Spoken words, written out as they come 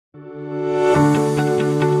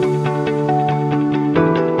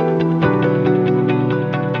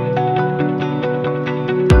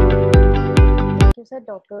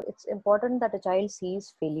it's important that a child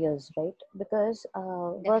sees failures, right? Because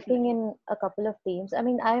working Definitely. in a couple of teams, I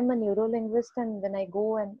mean, I'm a neurolinguist, and when I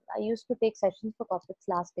go and I used to take sessions for corporates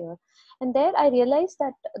last year, and there I realized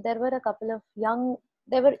that there were a couple of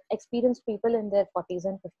there were experienced people in their 40s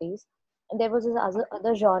and 50s, and there was this Okay.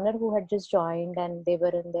 other genre who had just joined, and they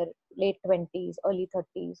were in their late 20s, early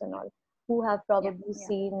 30s, and all, who have Yeah. probably Yeah.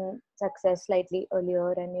 seen success slightly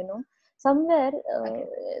earlier, and somewhere Okay.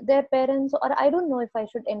 their parents, or I don't know if I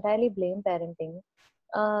should entirely blame parenting.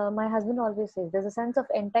 My husband always says there's a sense of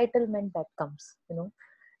entitlement that comes,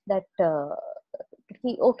 that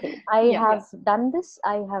okay, I Yeah. have done this,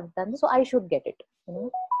 so I should get it,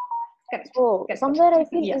 Correct. so Correct. somewhere I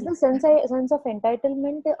feel, Yeah. is the sense of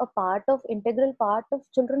entitlement a integral part of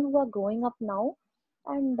children who are growing up now?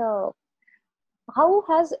 And how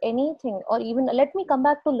has anything, or even let me come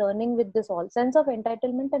back to learning with this all sense of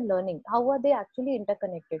entitlement and learning, how are they actually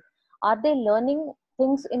interconnected? Are they learning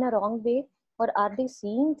things in a wrong way, or are they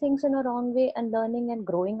seeing things in a wrong way and learning and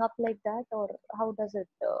growing up like that, or how does it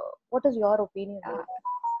what is your opinion on Uh, it?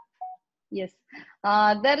 yes.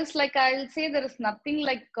 There is like, I'll say there is nothing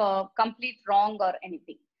like complete wrong or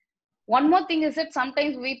anything. One more thing is that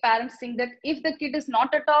sometimes we parents think that if the kid is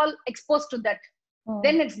not at all exposed to that, Hmm.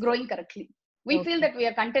 then it's growing correctly. We feel Okay. that we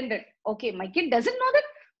are contented. Okay, my kid doesn't know that,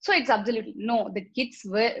 so it's absolutely no. The kids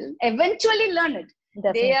will eventually learn it.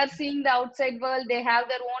 They are Definitely. seeing the outside world. They have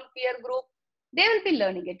their own peer group. They will be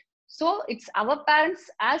learning it. So it's our parents,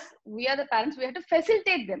 as we are the parents, we have to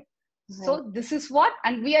facilitate them. Right. So this is what,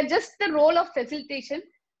 and we are just the role of facilitation,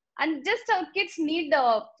 and just our kids need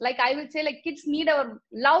like I will say, like kids need our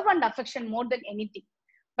love and affection more than anything.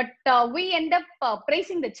 But we end up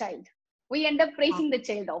praising the child. We end up Ah, praising the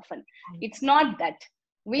child often. right. It's not that.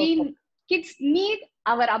 Perfect. We kids need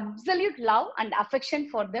our absolute love and affection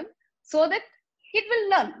for them, so that kid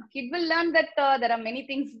will learn that there are many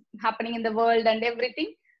things happening in the world and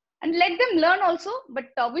everything, and let them learn also.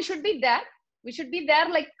 But we should be there. We should be there,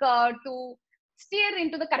 like to steer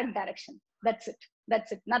into the correct direction. That's it.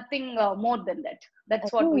 That's it. Nothing more than that. I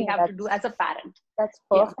That's what we think have to do as a parent. that's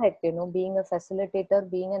Yeah. perfect, being a facilitator,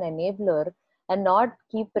 being an enabler, and not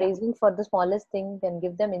keep Yeah. praising for the smallest thing and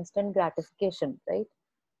give them instant gratification, right?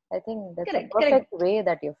 I think that's a Correct. perfect Correct. way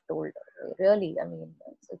that you've told. Really, I mean,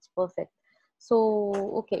 it's perfect. So,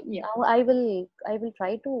 okay, Yeah. now I will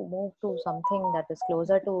try to move to something that is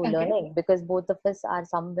closer to Okay. learning, because both of us are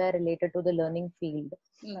somewhere related to the learning field.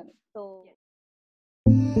 Learning. So, Yes.